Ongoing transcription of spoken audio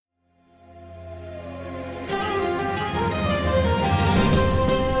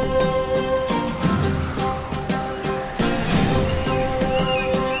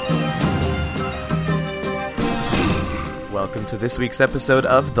to this week's episode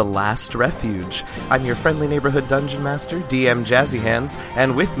of The Last Refuge. I'm your friendly neighborhood dungeon master, DM Jazzy Hands,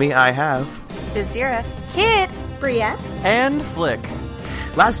 and with me I have... Bizdira, Kit, Bria, and Flick.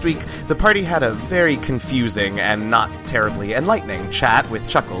 Last week, the party had a very confusing and not terribly enlightening chat with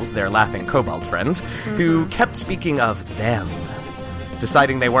Chuckles, their laughing kobold friend, who kept speaking of them.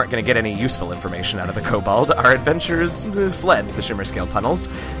 Deciding they weren't going to get any useful information out of the kobold, our adventurers fled the Shimmerscale tunnels,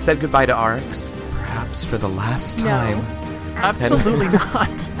 said goodbye to Arx, perhaps for the last time. No, absolutely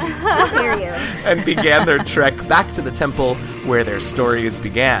not. How dare you? And began their trek back to the temple where their stories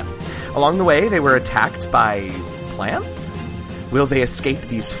began. Along the way, they were attacked by plants? Will they escape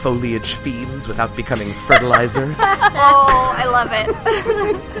these foliage fiends without becoming fertilizer? Oh, I love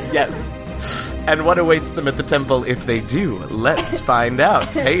it. Yes. And what awaits them at the temple if they do? Let's find out.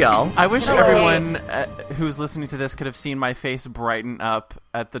 Hey, y'all. I wish everyone who's listening to this could have seen my face brighten up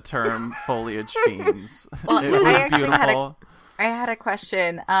at the term foliage fiends. Well, It was I actually beautiful. had a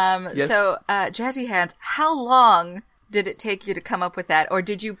question. Yes. So, Jazzy Hands, how long did it take you to come up with that? Or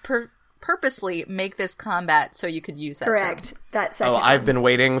did you purposely make this combat so you could use that Correct. term? That second Oh, I've one. been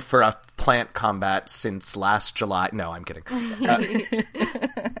waiting for a plant combat since last July. No, I'm kidding.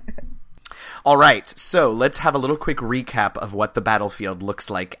 All right, so let's have a little quick recap of what the battlefield looks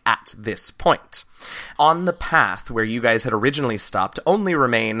like at this point. On the path where you guys had originally stopped only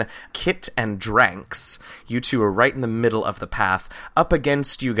remain Kit and Dranks. You two are right in the middle of the path. Up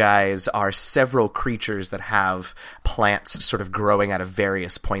against you guys are several creatures that have plants sort of growing out of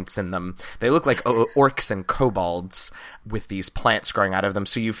various points in them. They look like orcs and kobolds with these plants growing out of them.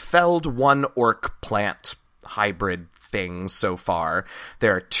 So you've felled one orc plant hybrid thing so far.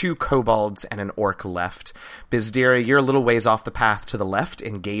 There are 2 kobolds and an orc left. Bizdira, you're a little ways off the path to the left,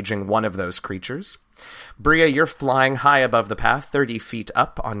 engaging one of those creatures. Bria, you're flying high above the path, 30 feet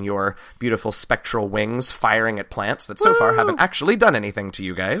up on your beautiful spectral wings, firing at plants that so far haven't actually done anything to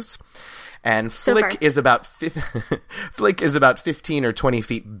you guys. And Flick is about 15 or 20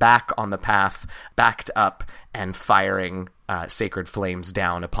 feet back on the path, backed up and firing sacred flames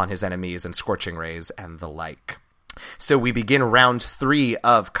down upon his enemies and scorching rays and the like. So we begin round 3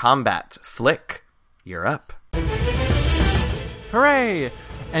 of combat. Flick, you're up. Hooray!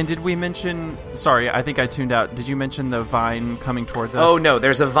 And did we mention... Sorry, I think I tuned out. Did you mention the vine coming towards us? Oh, no,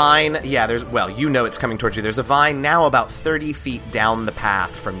 there's a vine. Yeah, well, you know it's coming towards you. There's a vine now about 30 feet down the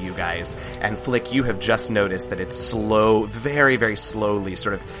path from you guys. And Flick, you have just noticed that it's slow, very, very slowly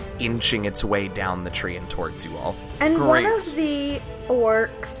sort of inching its way down the tree and towards you all. And Great. one of the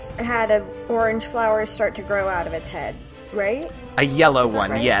orcs had an orange flower start to grow out of its head, right? A yellow Is that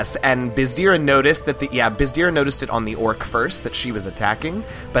one, right? yes. And Bizdira noticed that Bizdira noticed it on the orc first, that she was attacking,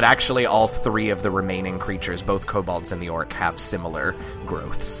 but actually all 3 of the remaining creatures, both kobolds and the orc, have similar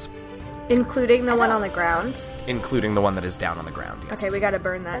growths. Including the one on the ground. Including the one that is down on the ground, yes. Okay, we gotta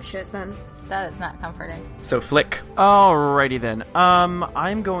burn that shit then. That is not comforting. So, Flick. Alrighty then.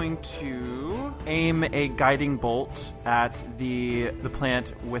 I'm going to aim a guiding bolt at the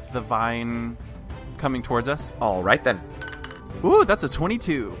plant with the vine coming towards us. All right, then. Ooh, that's a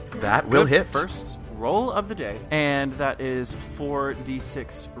 22. That will hit. First roll of the day. And that is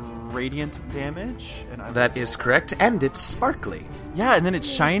 4d6 radiant damage. And That is correct, and it's sparkly. Yeah, and then it's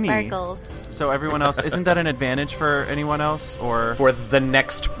shiny. Sparkles. So everyone else, isn't that an advantage for anyone else? Or For the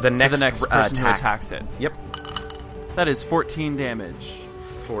next the next person who attack. attacks it? Yep. That is 14 damage.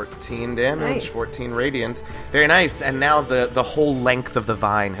 14 damage, Nice. 14 radiant. Very nice. And now the whole length of the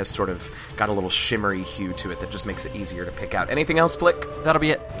vine has sort of got a little shimmery hue to it that just makes it easier to pick out. Anything else, Flick? That'll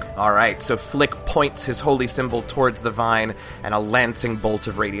be it. All right, so Flick points his holy symbol towards the vine, and a lancing bolt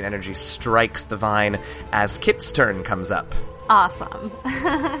of radiant energy strikes the vine as Kit's turn comes up. Awesome.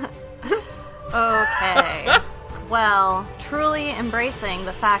 Okay. Well, truly embracing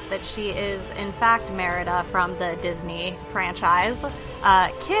the fact that she is, in fact, Merida from the Disney franchise,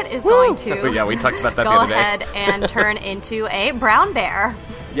 Kit is going to Yeah, we talked about that the go other day. ahead and turn into a brown bear.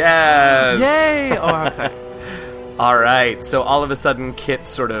 Yes! Yay! Oh, how excited. All right, so all of a sudden, Kit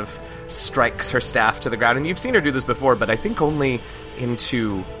sort of strikes her staff to the ground, and you've seen her do this before, but I think only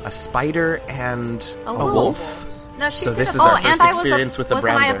into a spider and a wolf. No, she So did this a- is our and first I was experience with the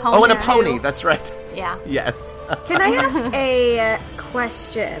wasn't brown I a bear. pony Oh, and a too? pony, that's right. Yeah. Yes. Can I ask a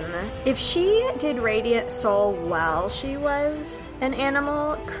question? If she did Radiant Soul while she was an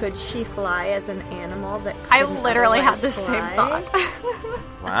animal, could she fly as an animal that I couldn't literally had otherwise the same fly?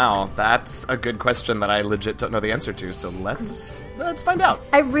 thought. Wow, that's a good question that I legit don't know the answer to, so let's find out.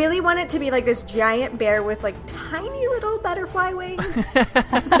 I really want it to be like this giant bear with like tiny little butterfly wings,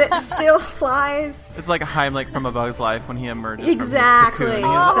 but it still flies. It's like a Heimlich from A Bug's Life when he emerges Exactly. from his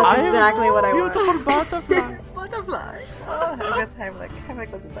cocoon. That's exactly what I want. Beautiful butterfly. butterfly. Oh, I guess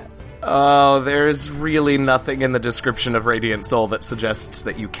Heimlich was the best. Oh, there's really nothing in the description of Radiant Soul that suggests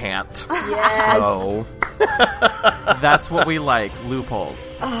that you can't. Yes. So... That's what we like,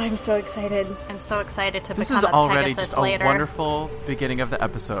 loopholes. Oh, I'm so excited. I'm so excited to This become is a already Pegasus just a later. wonderful beginning of the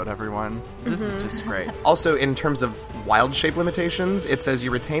episode, everyone. This is just great. Also, in terms of wild shape limitations, it says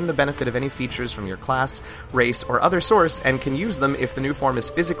you retain the benefit of any features from your class, race, or other source, and can use them if the new form is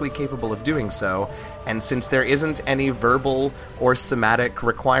physically capable of doing so. And since there isn't any verbal or somatic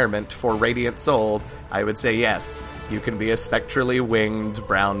requirement for Radiant Soul, I would say yes, you can be a spectrally winged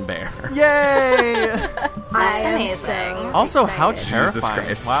brown bear. Yay! I am amazing. so Also, how excited. Jesus terrifying.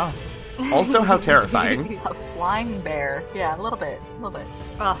 Christ. Wow. Also, how terrifying. A flying bear. Yeah, a little bit.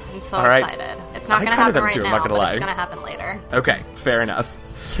 Oh, I'm so All right. excited. It's not I going to kind of happen am right too, I'm now, not gonna but lie. it's going to happen later. Okay, fair enough.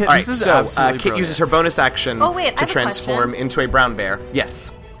 Kit, All right, this is so absolutely Kit uses her bonus action Oh, wait, I to have a transform question. into a brown bear.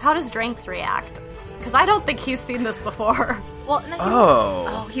 Yes. How does Dranks react? Because I don't think he's seen this before. Well,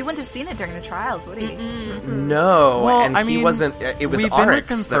 no, he wouldn't have seen it during the trials, would he? No, Well, and I he mean, wasn't. It was we've been with Oryx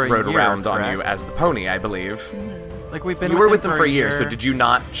him that for a rode year, around on you correct? as the pony, I believe. Like we've been You with were him with them for a year, so did you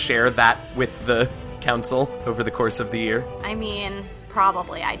not share that with the council over the course of the year? I mean,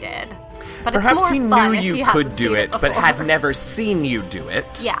 probably I did. But Perhaps it's he more fun knew if you he could hasn't do seen it, but before. had never seen you do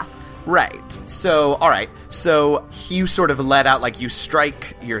it. Yeah. Right. So, alright. So, you sort of let out, like, you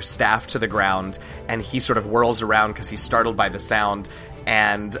strike your staff to the ground, and he sort of whirls around because he's startled by the sound,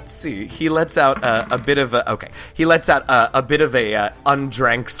 and, see, he lets out a bit of a,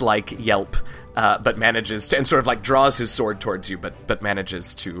 Undranks-like yelp, but manages to, and sort of, like, draws his sword towards you, but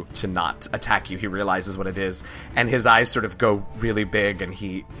manages to not attack you. He realizes what it is, and his eyes sort of go really big, and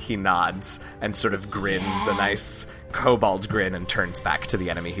he nods, and sort of grins a nice kobold grin and turns back to the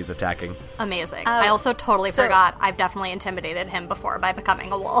enemy he's attacking. Amazing. I also totally forgot I've definitely intimidated him before by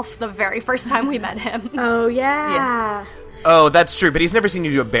becoming a wolf the very first time we met him. Oh, yeah. Oh, that's true, but he's never seen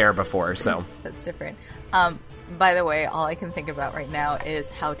you do a bear before, so... That's different. By the way, all I can think about right now is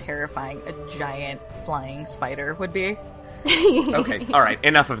how terrifying a giant flying spider would be. Okay, alright,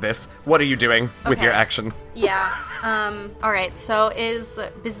 enough of this. What are you doing with Okay. your action? Yeah. Alright, so is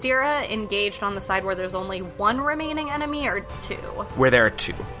Bizdira engaged on the side where there's only one remaining enemy or two? Where there are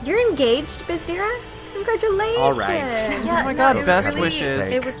two. You're engaged, Bizdira? Congratulations. All right. Yeah, Oh my god, it was best really,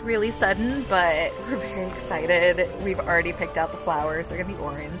 wishes. It was really sudden, but we're very excited. We've already picked out the flowers. They're going to be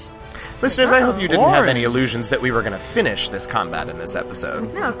orange. Listeners, I hope you didn't have Orange. any illusions that we were going to finish this combat in this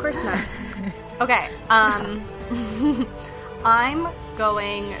episode. No, of course not. Okay, I'm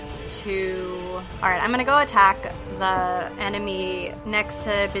going to... Alright, I'm going to go attack the enemy next to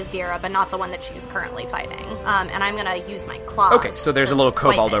Bizdira, but not the one that she's currently fighting. And I'm going to use my claws. Okay, so there's to a little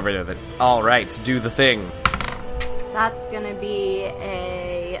swipe kobold it. over there. Alright, do the thing. That's going to be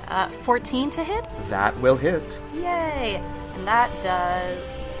a 14 to hit. That will hit. Yay! And that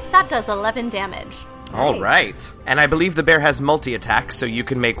does 11 damage. Alright. And I believe the bear has multi-attack, so you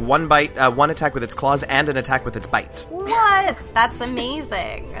can make one attack with its claws and an attack with its bite. What? That's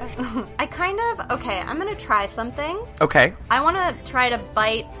amazing. I'm going to try something. Okay. I want to try to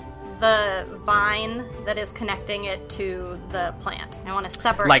bite the vine that is connecting it to the plant. I want to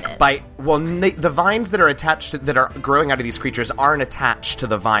separate it. The vines that are attached that are growing out of these creatures aren't attached to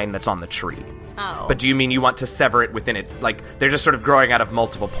the vine that's on the tree. Oh. But do you mean you want to sever it within it? Like, they're just sort of growing out of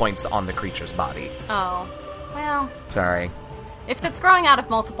multiple points on the creature's body. Oh. Well, Sorry. if it's growing out of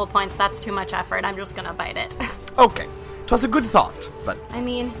multiple points, that's too much effort. I'm just going to bite it. Okay. 'Twas a good thought, but... I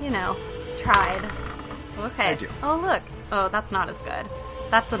mean, tried. Okay. I do. Oh, look. Oh, that's not as good.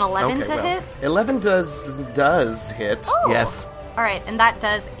 That's an 11 to hit. 11 does hit. Oh. Yes. All right, and that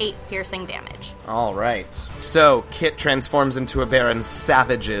does 8 piercing damage. All right. So, Kit transforms into a bear and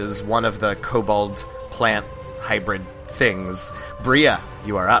savages one of the kobold plant hybrid things. Bria,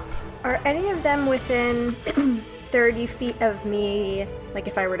 you are up. Are any of them within 30 feet of me, like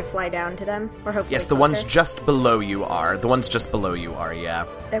if I were to fly down to them? Or hopefully Yes, the ones closer? just below you are. The ones just below you are, yeah.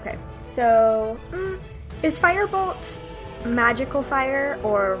 Okay, so... is Firebolt magical fire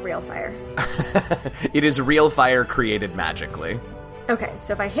or real fire? It is real fire created magically. Okay,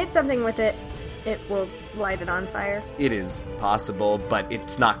 so if I hit something with it, it will light it on fire? It is possible, but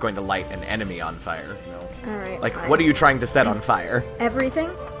it's not going to light an enemy on fire. No. Alright, Like, fine. what are you trying to set on fire? Everything?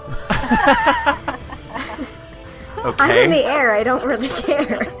 Okay. I'm in the air, I don't really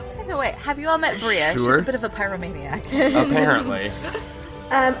care. By the way, have you all met Bria? Sure. She's a bit of a pyromaniac. Apparently.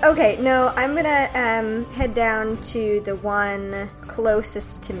 Okay, no, I'm gonna head down to the one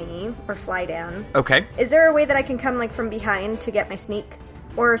closest to me, or fly down. Okay. Is there a way that I can come, like, from behind to get my sneak?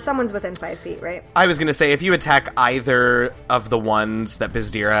 Or someone's within 5 feet, right? I was going to say, if you attack either of the ones that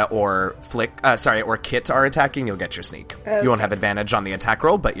Bizdira or or Kit are attacking, you'll get your sneak. Okay. You won't have advantage on the attack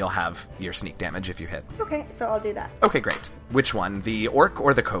roll, but you'll have your sneak damage if you hit. Okay, so I'll do that. Okay, great. Which one? The orc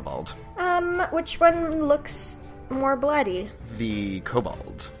or the kobold? Which one looks more bloody? The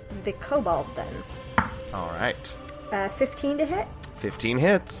kobold. The kobold, then. All right. 15 to hit? 15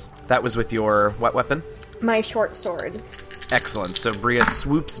 hits. That was with your what weapon? My short sword. Excellent. So Bria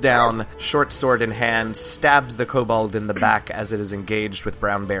swoops down, short sword in hand, stabs the kobold in the back as it is engaged with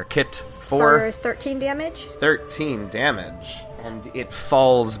Brown Bear Kit For 13 damage? 13 damage. And it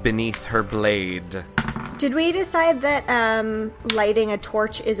falls beneath her blade. Did we decide that lighting a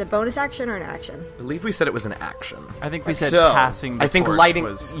torch is a bonus action or an action? I believe we said it was an action. I think we said So, passing the I think torch lighting.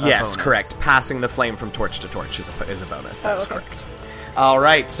 was a Yes, bonus. correct. Passing the flame from torch to torch is a bonus. That is okay. correct. All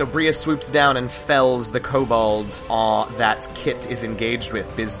right, so Bria swoops down and fells the kobold that Kit is engaged with.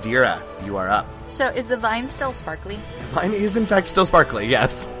 Bizdira, you are up. So is the vine still sparkly? The vine is in fact still sparkly,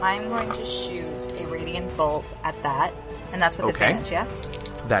 yes. I'm going to shoot a radiant bolt at that, and that's with Okay. advantage, yeah?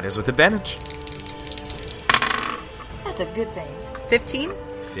 That is with advantage. That's a good thing. 15?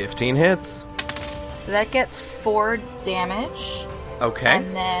 15 hits. So that gets 4 damage. Okay.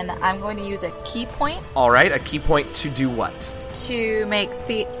 And then I'm going to use a key point All right, a key point to do what? to make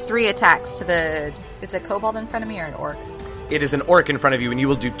 3 attacks to the... It's a kobold in front of me or an orc? It is an orc in front of you, and you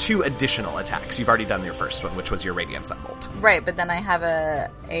will do 2 additional attacks. You've already done your first one, which was your Radiant Sunbolt. Right, but then I have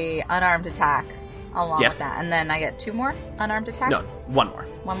a unarmed attack along Yes. with that. And then I get 2 more unarmed attacks? No, 1 more.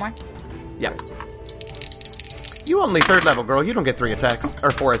 1 more? Yep. You only 3rd level, girl. You don't get 3 attacks.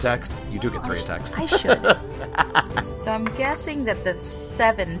 Or 4 attacks. You do get 3 attacks. I should. So I'm guessing that the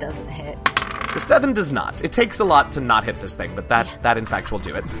 7 doesn't hit. The 7 does not. It takes a lot to not hit this thing, but that in fact will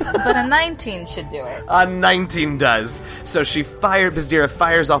do it. But a 19 should do it. A 19 does. So Bizdira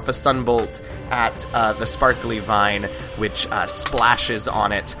fires off a sunbolt at the sparkly vine, which splashes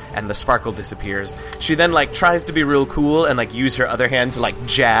on it, and the sparkle disappears. She then, tries to be real cool and, use her other hand to,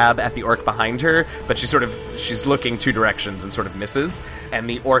 jab at the orc behind her, but she's looking 2 directions and sort of misses, and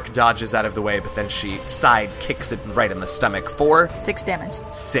the orc dodges out of the way, but then she side kicks it right in the stomach for 6 damage.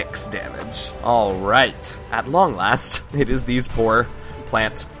 6 damage. All right. At long last, it is these poor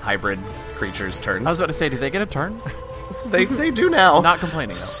plant hybrid creatures' turns. I was about to say, do they get a turn? They do now. Not complaining,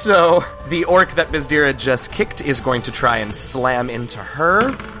 though. So, the orc that Bizdira just kicked is going to try and slam into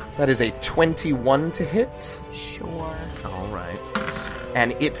her. That is a 21 to hit. Sure. All right.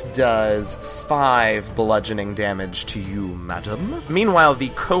 And it does 5 bludgeoning damage to you, madam. Meanwhile, the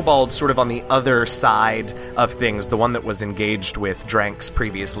kobold sort of on the other side of things, the one that was engaged with Dranks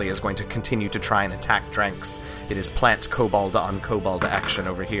previously, is going to continue to try and attack Dranks. It is plant kobold on kobold action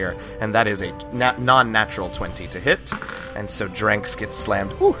over here, and that is a non-natural 20 to hit. And so Dranks gets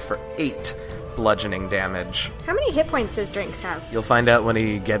slammed for 8 bludgeoning damage. How many hit points does Drinks have? You'll find out when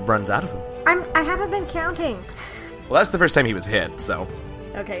he runs out of them. I haven't been counting. Well, that's the first time he was hit, so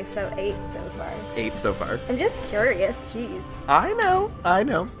Okay, so 8 so far. 8 so far. I'm just curious, jeez. I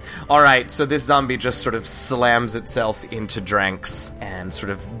know. Alright, so this zombie just sort of slams itself into Dranks and sort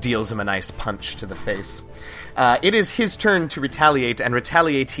of deals him a nice punch to the face. It is his turn to retaliate, and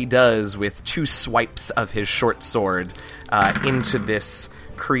retaliate he does with 2 swipes of his short sword into this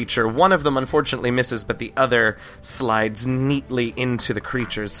creature. One of them unfortunately misses, but the other slides neatly into the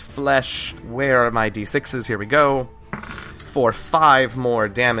creature's flesh. Where are my d6s? Here we go. For 5 more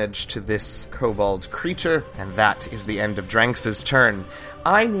damage to this kobold creature, and that is the end of Dranks' turn.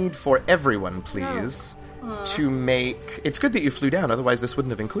 I need for everyone, please, to make... It's good that you flew down, otherwise this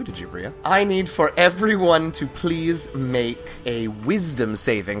wouldn't have included you, Bria. I need for everyone to please make a wisdom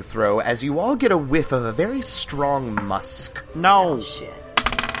saving throw, as you all get a whiff of a very strong musk. No. Shit.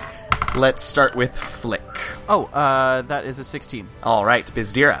 Let's start with Flick. Oh, that is a 16. All right,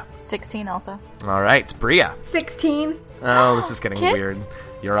 Bizdira. 16 also. All right, Bria. 16. Oh, this is getting Kit? weird.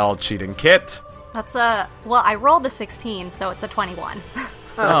 You're all cheating. Kit. That's I rolled a 16, so it's a 21.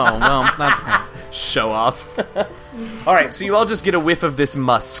 Oh, well, that's fine. Show off. All right, so you all just get a whiff of this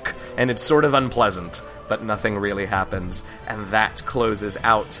musk, and it's sort of unpleasant, but nothing really happens. And that closes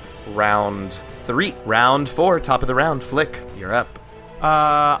out round 3. Round 4, top of the round. Flick, you're up.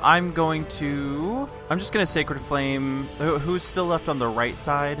 I'm just gonna Sacred Flame. Who's still left on the right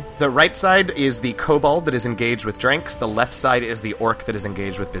side? The right side is the kobold that is engaged with Dranks. The left side is the orc that is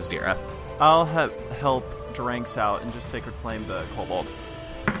engaged with Bizdira. I'll help Dranks out and just Sacred Flame the Kobold.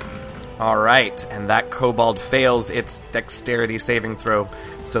 All right, and that kobold fails its dexterity saving throw,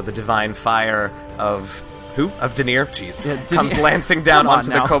 so the divine fire of... Who? Of Denier? Jeez. Yeah, comes lancing down Come on onto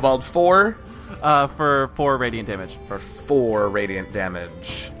now. the kobold. 4. For 4 radiant damage. For 4 radiant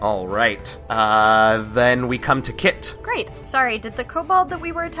damage. All right. Then we come to Kit. Great. Sorry, did the kobold that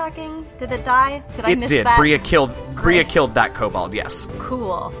we were attacking, did it die? Did I It miss did. that? Bria killed that kobold, yes.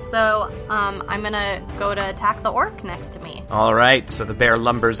 Cool. So, I'm gonna go to attack the orc next to me. All right, so the bear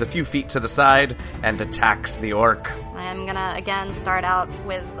lumbers a few feet to the side and attacks the orc. I'm gonna, again, start out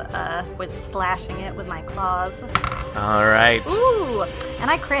with slashing it with my claws. All right. Ooh!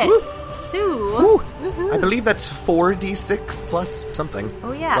 And I crit. Sue. Ooh, I believe that's 4d6 plus something.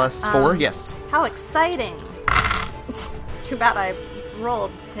 Oh, yeah. Plus 4, yes. How exciting. Too bad I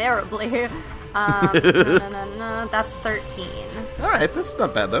rolled terribly. No, that's 13. All right, that's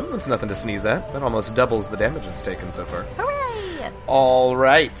not bad, though. That's nothing to sneeze at. That almost doubles the damage it's taken so far. Hooray! All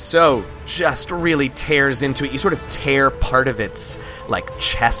right, so just really tears into it. You sort of tear part of its,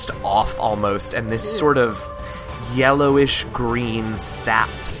 chest off almost, and this sort of yellowish green sap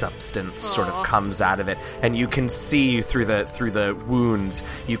substance sort of comes out of it, and you can see through the wounds,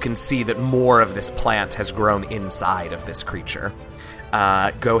 you can see that more of this plant has grown inside of this creature.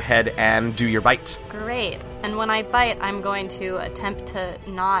 Go ahead and do your bite. Great. And when I bite, I'm going to attempt to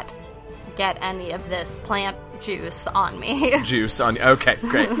not get any of this plant juice on me. Okay,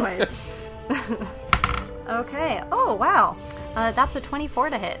 great. Okay. Oh, wow. That's a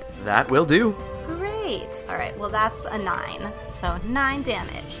 24 to hit. That will do. Great. All right. Well, that's a 9. So 9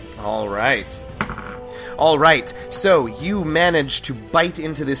 damage. All right, so you manage to bite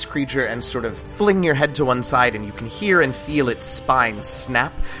into this creature and sort of fling your head to one side, and you can hear and feel its spine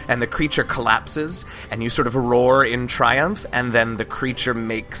snap, and the creature collapses, and you sort of roar in triumph, and then the creature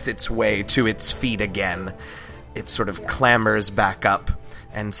makes its way to its feet again. It sort of clambers back up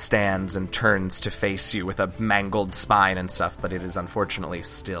and stands and turns to face you with a mangled spine and stuff, but it is unfortunately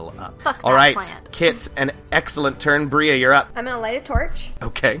still up. All right, plant. Kit, an excellent turn. Bria, you're up. I'm gonna light a torch.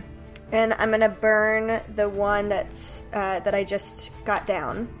 Okay. And I'm gonna burn the one that's that I just got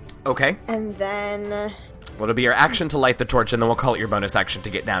down. Okay. And then... Well, it'll be your action to light the torch, and then we'll call it your bonus action to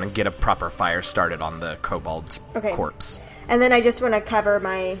get down and get a proper fire started on the kobold's corpse. And then I just want to cover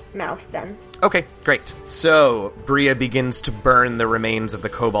my mouth then. Okay, great. So, Bria begins to burn the remains of the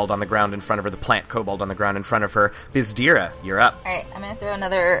kobold on the ground in front of her, the plant kobold on the ground in front of her. Bizdira, you're up. Alright, I'm gonna throw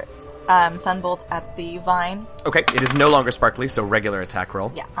another sunbolt at the vine. Okay, it is no longer sparkly, so regular attack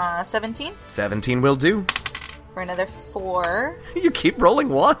roll. Yeah, 17 17 will do. for another 4. You keep rolling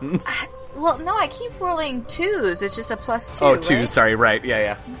ones. Well, no, I keep rolling 2s. It's just a +2. Oh, 2, right? sorry, right,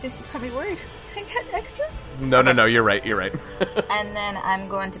 yeah. You got me worried. I got extra? No, you're right. And then I'm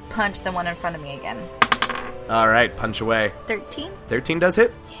going to punch the one in front of me again. All right, punch away. 13? 13 does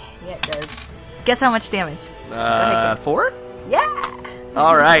hit? Yeah, it does. Guess how much damage? 4? Yeah!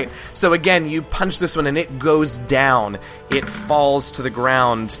 All right. So again, you punch this one and it goes down. It falls to the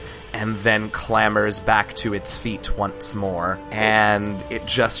ground and then clambers back to its feet once more. And it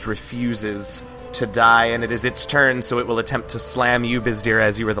just refuses to die, and it is its turn, so it will attempt to slam you, Bizdira,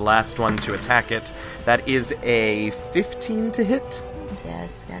 as you were the last one to attack it. That is a 15 to hit.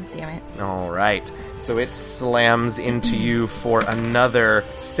 Yes, god damn it. All right. So it slams into you for another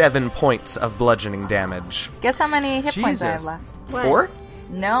 7 points of bludgeoning damage. Guess how many hit points I have Jesus. left? 4?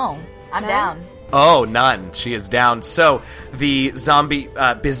 No, I'm None? down. Oh, none. She is down. So the zombie,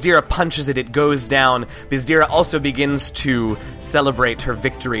 Bizdira punches it. It goes down. Bizdira also begins to celebrate her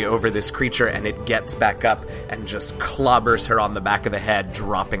victory over this creature, and it gets back up and just clobbers her on the back of the head,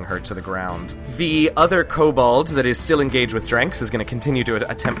 dropping her to the ground. The other kobold that is still engaged with Dranks is going to continue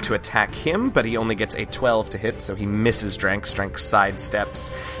to attempt to attack him, but he only gets a 12 to hit, so he misses Dranks. Dranks sidesteps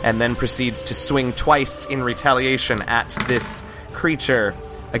and then proceeds to swing twice in retaliation at this creature.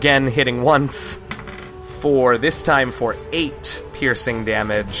 Again, hitting once for, this time for 8 piercing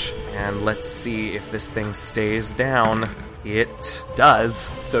damage. And let's see if this thing stays down. It does.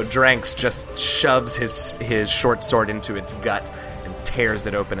 So Dranks just shoves his short sword into its gut and tears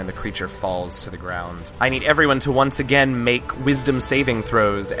it open, and the creature falls to the ground. I need everyone to once again make wisdom saving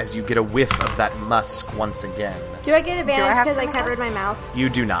throws as you get a whiff of that musk once again. Do I get advantage have because to I make covered my mouth? You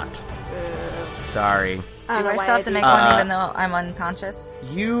do not. Sorry. Do I why still have to do make that. one even though I'm unconscious?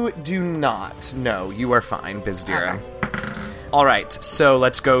 You do not. No, you are fine, Bizdira. All right, so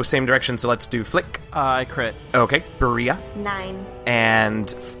let's go same direction. So let's do Flick. I crit. Okay, Berea. 9.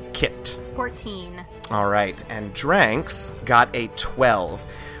 And Kit. 14. All right, and Dranks got a 12.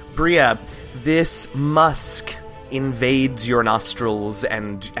 Bria, this musk invades your nostrils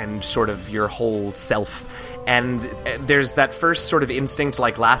and sort of your whole self. And there's that first sort of instinct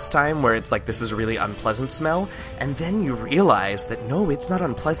like last time where it's like, this is a really unpleasant smell. And then you realize that no, it's not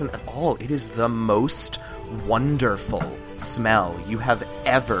unpleasant at all. It is the most wonderful smell you have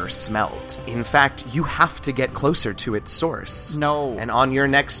ever smelled. In fact, you have to get closer to its source. No. And on your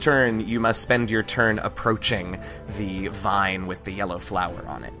next turn, you must spend your turn approaching the vine with the yellow flower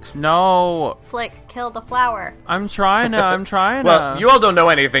on it. No. Flick, kill the flower. I'm trying to. Well, you all don't know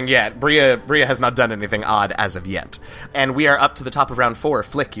anything yet. Bria has not done anything odd as of yet. And we are up to the top of round 4.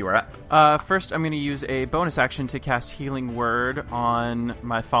 Flick, you are up. First, I'm going to use a bonus action to cast Healing Word on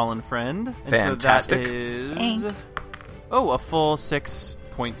my fallen friend. And Fantastic. So that is... Thanks. Oh, a full 6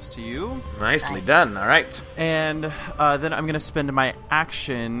 points to you. Nicely done. All right. And then I'm going to spend my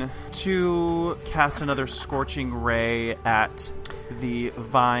action to cast another Scorching Ray at the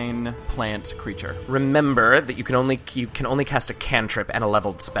vine plant creature. Remember that you can only cast a cantrip and a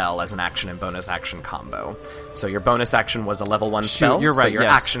leveled spell as an action and bonus action combo. So your bonus action was a level 1 spell. You're right. So your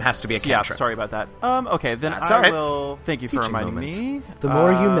yes. action has to be a cantrip. Yeah, sorry about that. Okay, then That's all right. will. Thank you for Teaching reminding moment. me. The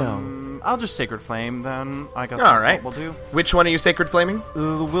more you know. I'll just Sacred Flame then. I guess All that's right. what we'll do. Which one are you sacred flaming?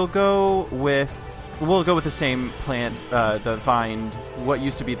 We'll go with the same plant, the vine. What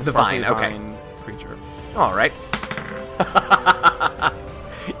used to be the vine, sparkly okay. vine creature. All right.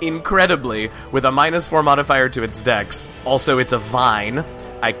 Incredibly, with a -4 modifier to its dex, also it's a vine,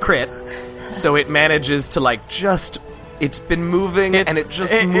 I crit, so it manages to it's been moving and it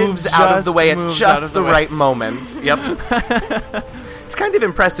just moves out of the way at just the right moment. Yep. It's kind of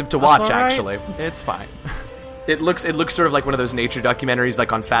impressive to watch, All right. actually. It's fine. It looks sort of like one of those nature documentaries,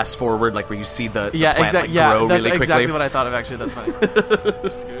 like on Fast Forward, like where you see the plant grow that's really quickly. exactly what I thought of. Actually, that's funny.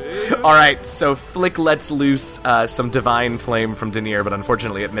 All right, so Flick lets loose some divine flame from Denier, but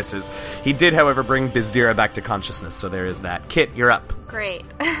unfortunately it misses. He did, however, bring Bizdira back to consciousness, so there is that. Kit, you're up. Great.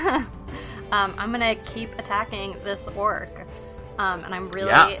 I'm gonna keep attacking this orc. And I'm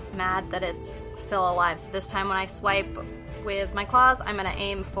really mad that it's still alive. So this time when I swipe with my claws, I'm gonna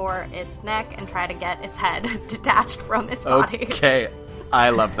aim for its neck and try to get its head detached from its body. Okay,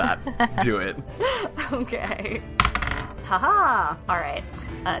 I love that. Do it. Okay. Haha! Alright.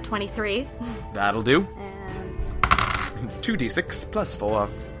 23. That'll do. And 2d6 plus 4.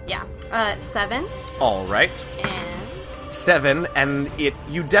 yeah. 7. All right. And 7, and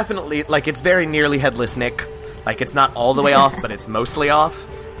you definitely, it's very nearly headless Nick. It's not all the way off, but it's mostly off.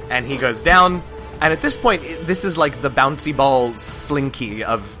 And he goes down, and at this point, this is like the bouncy ball slinky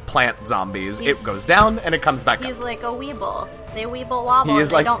of plant zombies. It goes down, and it comes back up. he's like a weeble. They weeble wobble He and is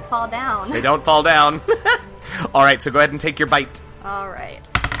they don't fall down. They don't fall down. All right, so go ahead and take your bite. Alright.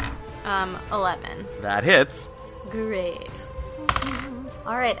 11. That hits. Great.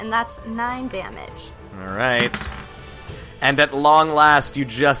 Alright, and that's 9 damage. All right. And at long last, you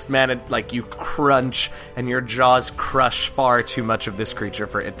just manage, you crunch, and your jaws crush far too much of this creature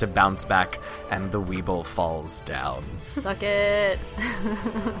for it to bounce back, and the weeble falls down. Suck it.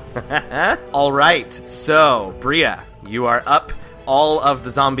 All right, so, Bria, you are up. All of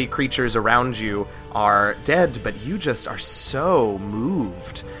the zombie creatures around you are dead, but you just are so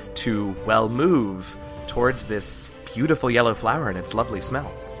moved to, move towards this beautiful yellow flower and its lovely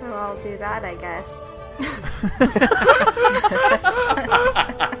smell. So I'll do that, I guess.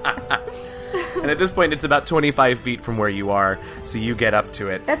 And at this point, it's about 25 feet from where you are, so you get up to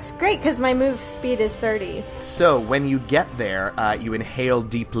it. That's great, because my move speed is 30. So, when you get there, you inhale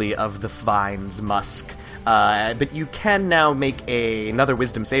deeply of the vine's musk, but you can now make another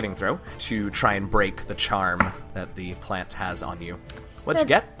wisdom saving throw to try and break the charm that the plant has on you. What'd you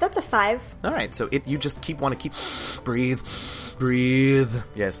get? That's a 5. All right, so you just want to keep breathe.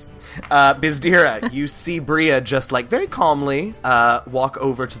 Yes. Bizdira, you see Bria just very calmly walk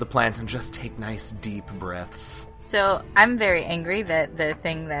over to the plant and just take nice deep breaths. So I'm very angry that the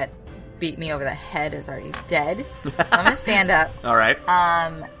thing that beat me over the head is already dead. I'm gonna stand up. All right.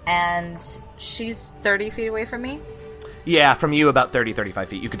 And she's 30 feet away from me. Yeah, from you about 30, 35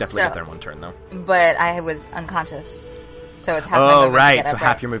 feet. You could definitely get there in one turn, though. But I was unconscious. So it's half my Oh, movement to right. get So up,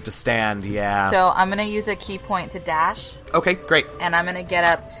 half your move to stand, yeah. So I'm going to use a key point to dash. Okay, great. And I'm going to get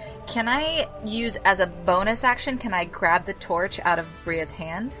up. Can I use, as a bonus action, can I grab the torch out of Bria's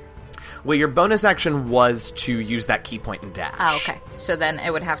hand? Well, your bonus action was to use that key point and dash. Oh, okay. So then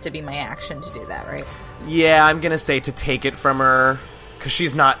it would have to be my action to do that, right? Yeah, I'm going to say to take it from her, because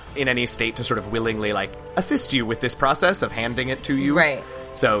she's not in any state to sort of willingly, assist you with this process of handing it to you. Right.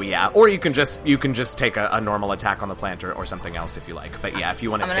 So, yeah. Or you can just take a normal attack on the plant or something else if you like. But, yeah, if you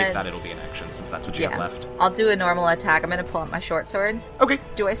want to take that, it'll be an action, since that's what you have left. I'll do a normal attack. I'm going to pull out my short sword. Okay.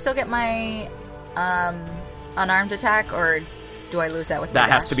 Do I still get my unarmed attack, or do I lose that with my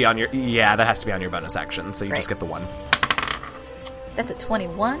That has dash? to be on your... Yeah, that has to be on your bonus action, so you just get the one. That's a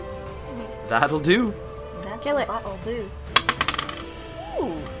 21. That'll do. That'll do.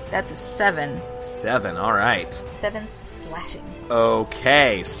 Ooh, that's a 7. 7, all right. 7 slashing. slashing.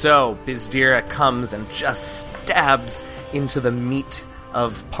 Okay, so Bizdira comes and just stabs into the meat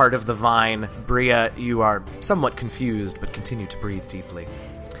of part of the vine. Bria, you are somewhat confused, but continue to breathe deeply.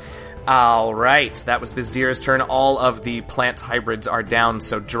 All right, that was Bizdira's turn. All of the plant hybrids are down,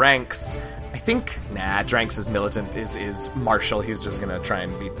 so Dranks... Dranks is militant, is martial. He's just gonna try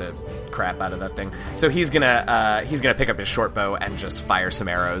and beat the crap out of that thing. So he's gonna pick up his short bow and just fire some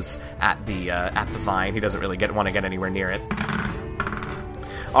arrows at the vine. He doesn't really want to get anywhere near it.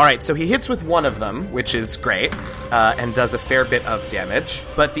 All right, so he hits with one of them, which is great, and does a fair bit of damage.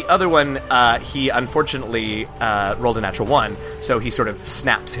 But the other one, he unfortunately rolled a natural 1, so he sort of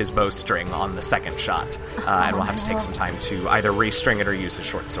snaps his bowstring on the second shot, and will have to take some time to either restring it or use his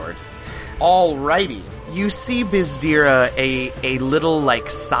short sword. Alrighty. You see Bizdira, a little,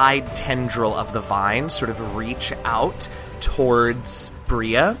 side tendril of the vine sort of reach out towards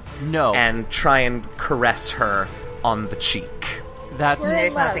Bria. No. And try and caress her on the cheek.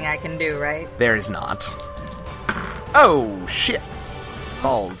 There's nothing I can do, right? There is not. Oh, shit.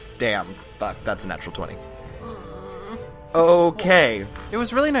 Balls. Damn. Fuck, that's a natural 20. Okay. It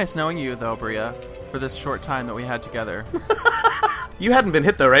was really nice knowing you, though, Bria, for this short time that we had together. You hadn't been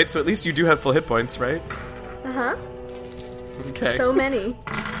hit, though, right? So at least you do have full hit points, right? Uh-huh. Okay. So many.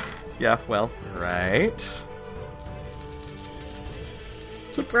 Yeah, well, right.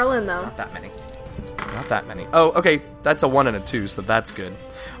 Keep rolling, though. Not that many. Not that many. Oh, okay. That's a 1 and a 2, so that's good.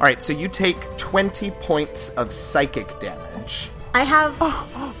 All right, so you take 20 points of psychic damage. I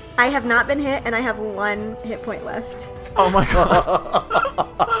have not been hit, and I have 1 hit point left. Oh my god.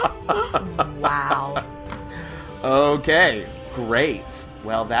 Wow. Okay, great.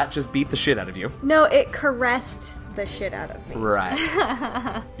 Well, that just beat the shit out of you. No, it caressed the shit out of me.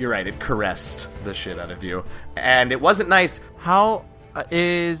 Right. You're right, it caressed the shit out of you. And it wasn't nice. How...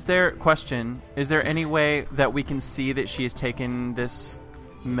 is there any way that we can see that she has taken this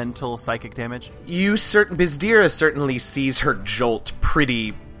mental psychic damage? Bizdira certainly sees her jolt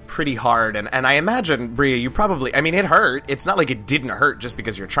pretty hard, and I imagine, Bria, you probably, it hurt. It's not like it didn't hurt just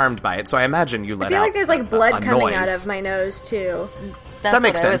because you're charmed by it, so I imagine you let out I feel like there's blood coming noise. out of my nose, too. That's that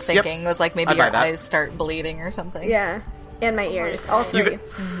makes what I was sense. Yep. thinking, was maybe I'd buy your that. eyes start bleeding or something. Yeah. And my ears. All 3.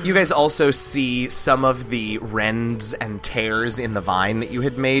 You guys also see some of the rends and tears in the vine that you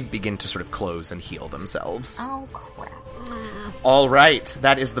had made begin to sort of close and heal themselves. Oh, crap. All right,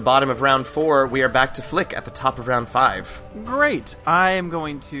 that is the bottom of round 4. We are back to Flick at the top of round 5. Great. I am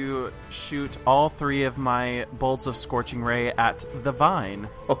going to shoot all 3 of my bolts of Scorching Ray at the vine.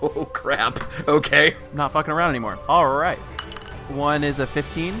 Oh, crap. Okay. I'm not fucking around anymore. All right. One is a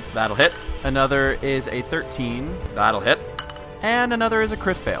 15. That'll hit. Another is a 13. That'll hit. And another is a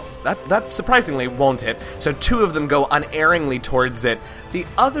crit fail. That surprisingly won't hit. So 2 of them go unerringly towards it. The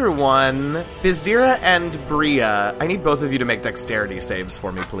other one, Bizdira and Bria, I need both of you to make dexterity saves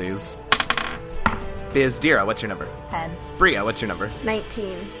for me, please. Bizdira, what's your number? 10. Bria, what's your number?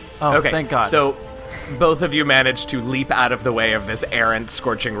 19. Oh, Okay, thank God. So both of you manage to leap out of the way of this errant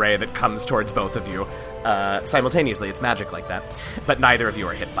scorching ray that comes towards both of you simultaneously. It's magic like that. But neither of you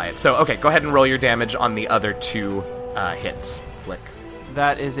are hit by it. So, okay, go ahead and roll your damage on the other 2 hits. Flick.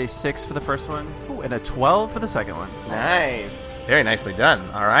 That is a 6 for the first one. Ooh, and a 12 for the second one. Nice. Very nicely done.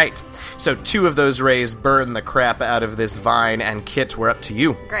 All right. So 2 of those rays burn the crap out of this vine, and Kit, we're up to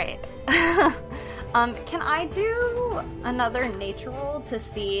you. Great. Can I do another nature roll to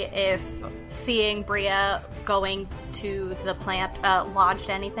see if seeing Bria going to the plant lodged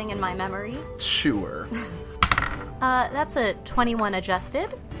anything in my memory? Sure. That's a 21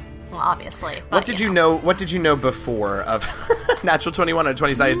 adjusted. Well, obviously. But, What did you know? What did you know before of natural 21 on a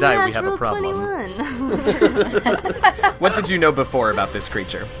 20-sided die? We have a problem. 21. What did you know before about this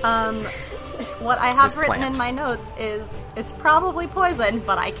creature? What I have This written plant. in my notes is it's probably poison,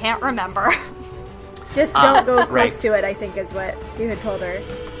 but I can't remember. Just don't go close right. to it, I think is what you had told her.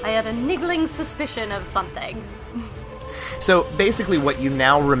 I had a niggling suspicion of something. So basically, what you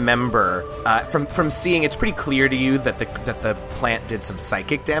now remember from seeing, it's pretty clear to you that the plant did some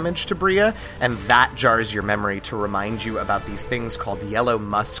psychic damage to Bria, and that jars your memory to remind you about these things called yellow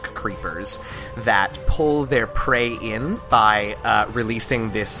musk creepers that pull their prey in by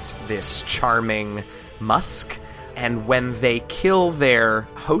releasing this charming musk. And when they kill their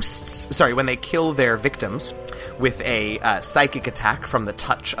victims with a psychic attack from the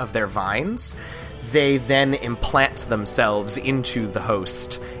touch of their vines, they then implant themselves into the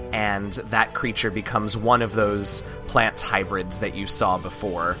host, and that creature becomes one of those plant hybrids that you saw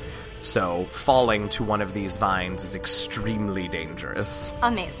before. So falling to one of these vines is extremely dangerous.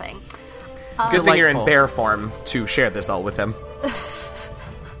 Amazing. Good thing you're in Delightful. bear form to share this all with him.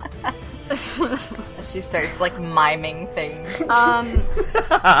 She starts, like, miming things.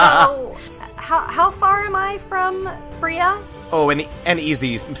 So, how far am I from Bria? Oh, an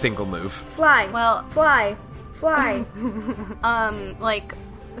easy single move. Fly. Well- Fly. Like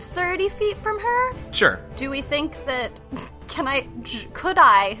 30 feet from her? Sure. Do we think that... Could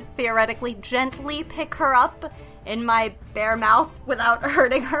I theoretically gently pick her up in my bare mouth without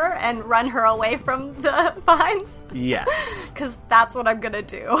hurting her and run her away from the vines? Yes. Because that's what I'm gonna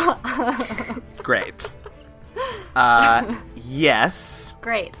do. Great. Yes.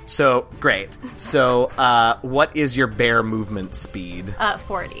 Great. Great. So, what is your bear movement speed?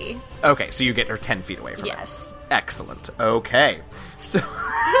 40. Okay, so you get her 10 feet away from her. Yes. Excellent. Okay. So,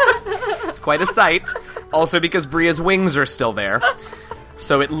 it's quite a sight. Also because Bria's wings are still there.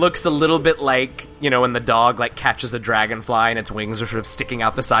 So it looks a little bit like, when the dog, catches a dragonfly and its wings are sort of sticking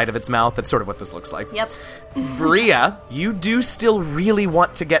out the side of its mouth. That's sort of what this looks like. Yep. Bria, you do still really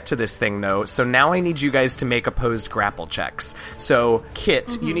want to get to this thing, though, so now I need you guys to make opposed grapple checks. So,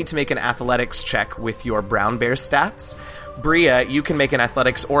 Kit, you need to make an athletics check with your brown bear stats. Bria, you can make an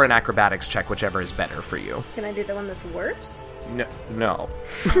athletics or an acrobatics check, whichever is better for you. Can I do the one that's worse? No.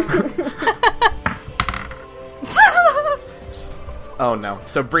 Oh, no.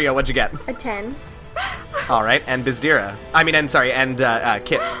 So, Bria, what'd you get? A 10. All right, and Kit.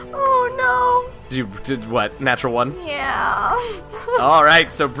 Oh, Did what? Natural 1? no. Yeah. All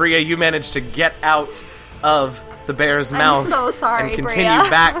right, so Bria, you managed to get out of the bear's mouth. so sorry, and continue Bria.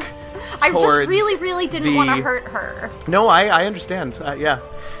 back. I just towards really didn't want to hurt her. No, I understand. Yeah.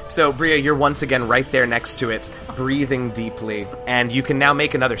 So, Bria, you're once again right there next to it, breathing deeply, and you can now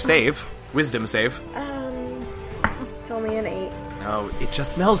make another save, wisdom save. It's only an 8. Oh, it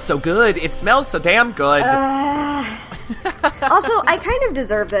just smells so good. It smells so damn good. Also, I kind of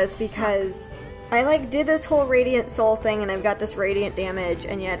deserve this because I did this whole radiant soul thing and I've got this radiant damage,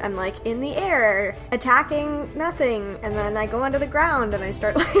 and yet I'm in the air attacking nothing, and then I go onto the ground and I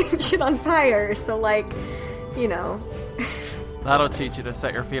start lighting shit on fire. So That'll teach you to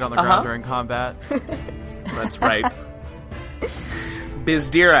set your feet on the ground during combat. That's right.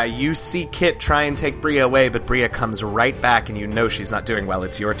 Bizdira, you see Kit try and take Bria away, but Bria comes right back and you know she's not doing well.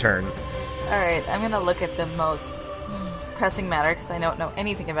 It's your turn. Alright, I'm gonna look at the most pressing matter because I don't know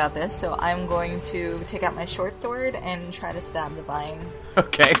anything about this, so I'm going to take out my short sword and try to stab the vine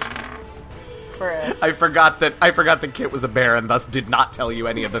Okay. first. I forgot that Kit was a bear and thus did not tell you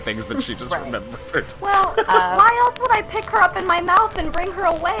any of the things that she just Right. remembered. Well, why else would I pick her up in my mouth and bring her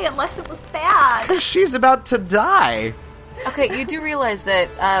away unless it was bad? Because she's about to die. Okay, you do realize that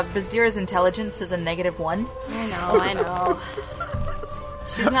Bizdira's intelligence is a -1? I know.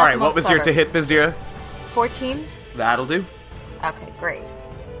 She's not All right, the what most was your clever. to hit, Bizdira? 14? That'll do. Okay, great.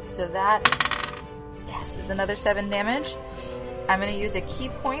 So that, is another 7 damage. I'm going to use a key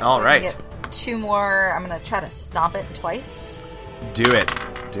point. All so right. I can get 2 more. I'm going to try to stomp it twice. Do it.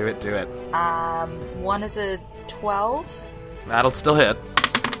 Do it. 1 is a 12. That'll still hit.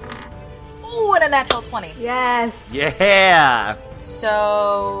 Ooh, and a natural 20. yes. Yeah!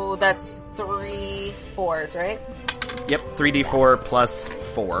 So that's 3 4s, right? Yep, 3d4 plus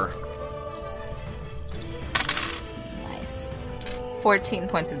 4. Nice. 14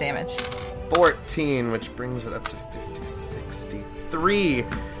 points of damage. 14, which brings it up to 50, 63.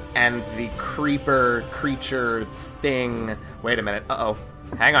 And the creature thing... Wait a minute. Uh-oh.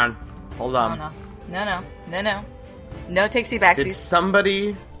 Hang on. Hold on. No. No takesy backsies. Did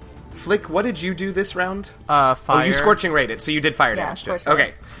somebody... Flick, what did you do this round? Fire. Oh, you scorching ray it, so you did fire damage to it. scorching ray.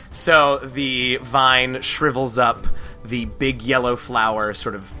 Okay, so the vine shrivels up, the big yellow flower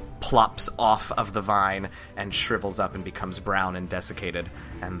sort of plops off of the vine and shrivels up and becomes brown and desiccated,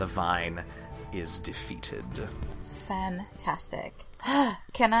 and the vine is defeated. Fantastic.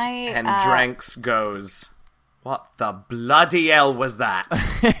 Can I... And Dranks goes, what the bloody hell was that?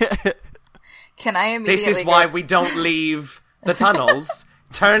 Can I immediately This is why we don't leave the tunnels.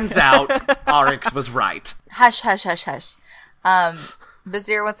 Turns out, Oryx was right. Hush.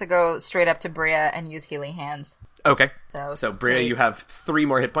 Bazir wants to go straight up to Bria and use healing hands. Okay, So Bria, take- you have 3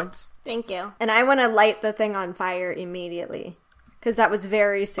 more hit points. Thank you. And I want to light the thing on fire immediately, because that was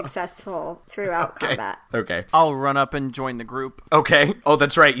very successful throughout combat. Okay. I'll run up and join the group. Okay. Oh,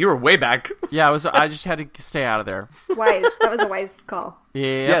 that's right. You were way back. Yeah, I just had to stay out of there. Wise. That was a wise call.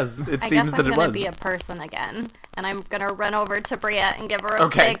 Yeah. Yes, it I seems guess that I'm it gonna was. be a person again, and I'm gonna run over to Bria and give her a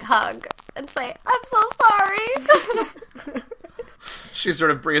Okay. big hug and say, "I'm so sorry."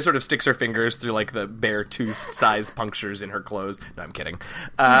 Bria sort of sticks her fingers through like the bare tooth size punctures in her clothes. No, I'm kidding.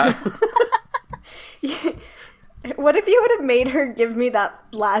 What if you would have made her give me that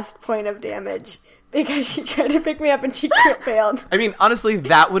last point of damage? Because she tried to pick me up and she failed. I mean, honestly,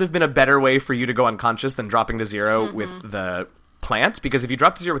 that would have been a better way for you to go unconscious than dropping to 0 with the plant. Because if you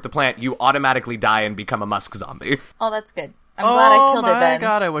drop to 0 with the plant, you automatically die and become a musk zombie. Oh, that's good. I'm glad I killed her then. Oh my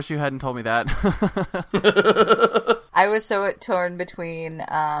god, I wish you hadn't told me that. I was so torn between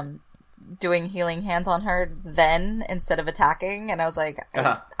doing healing hands on her then instead of attacking, and I was like,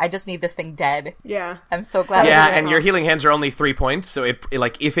 I just need this thing dead. Yeah. I'm so glad. Yeah, and your healing hands are only 3 points, so if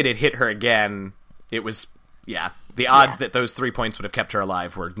it had hit her again, it was, the odds that those 3 points would have kept her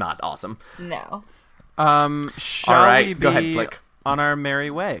alive were not awesome. No. Shall we be go ahead, Flick. On our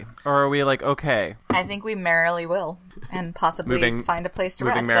merry way? Or are we like, okay? I think we merrily will, and possibly find a place to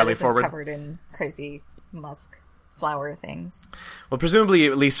rest that isn't covered in crazy musk flower things. Well, presumably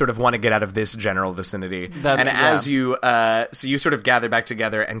you at least sort of want to get out of this general vicinity. As you sort of gather back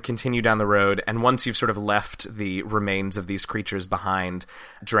together and continue down the road, and once you've sort of left the remains of these creatures behind,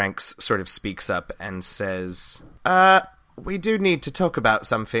 Dranks sort of speaks up and says, we do need to talk about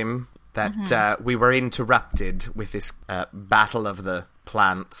something that we were interrupted with this battle of the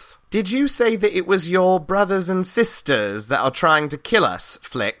plants. Did you say that it was your brothers and sisters that are trying to kill us,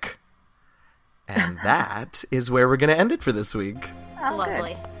 Flick? And that is where we're going to end it for this week. Oh,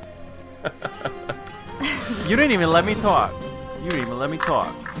 lovely. You didn't even let me talk.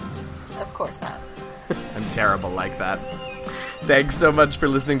 Of course not. I'm terrible like that. Thanks so much for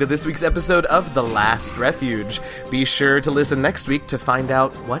listening to this week's episode of The Last Refuge. Be sure to listen next week to find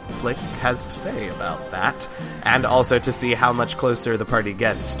out what Flick has to say about that, and also to see how much closer the party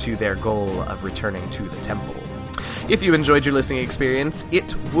gets to their goal of returning to the temple. If you enjoyed your listening experience,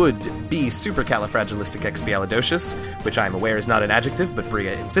 it would be supercalifragilisticexpialidocious, which I'm aware is not an adjective, but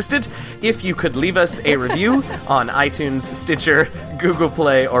Bria insisted, if you could leave us a review on iTunes, Stitcher, Google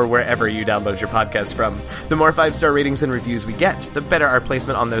Play, or wherever you download your podcasts from. The more 5-star ratings and reviews we get, the better our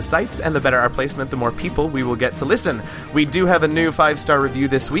placement on those sites, and the better our placement, the more people we will get to listen. We do have a new 5-star review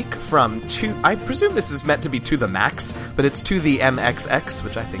this week from I presume this is meant to be To The Max, but it's To The MXX,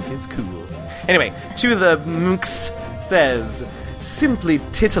 which I think is cool. Anyway, To The MX says, simply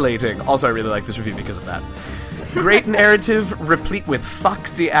titillating. Also, I really like this review because of that. Great narrative, replete with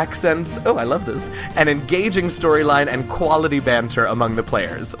foxy accents. Oh, I love this. An engaging storyline and quality banter among the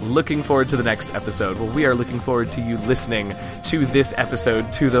players. Looking forward to the next episode. Well, we are looking forward to you listening to this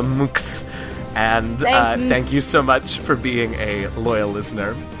episode, To The MX. And thank you so much for being a loyal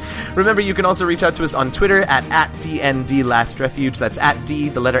listener. Remember, you can also reach out to us on Twitter at @DNDLastRefuge. That's @D,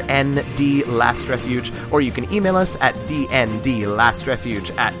 the letter N, D, Last Refuge. Or you can email us at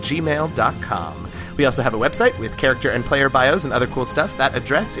dndlastrefuge@gmail.com. We also have a website with character and player bios and other cool stuff. That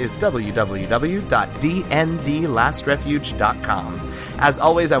address is www.dndlastrefuge.com. As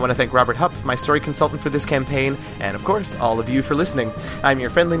always, I want to thank Robert Hupp, my story consultant for this campaign, and of course, all of you for listening. I'm your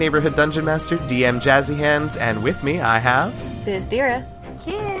friendly neighborhood dungeon master, DM Jazzy Hands, and with me I have... Biz Dira.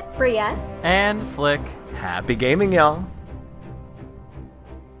 Kid. Bria. And Flick. Happy gaming, y'all.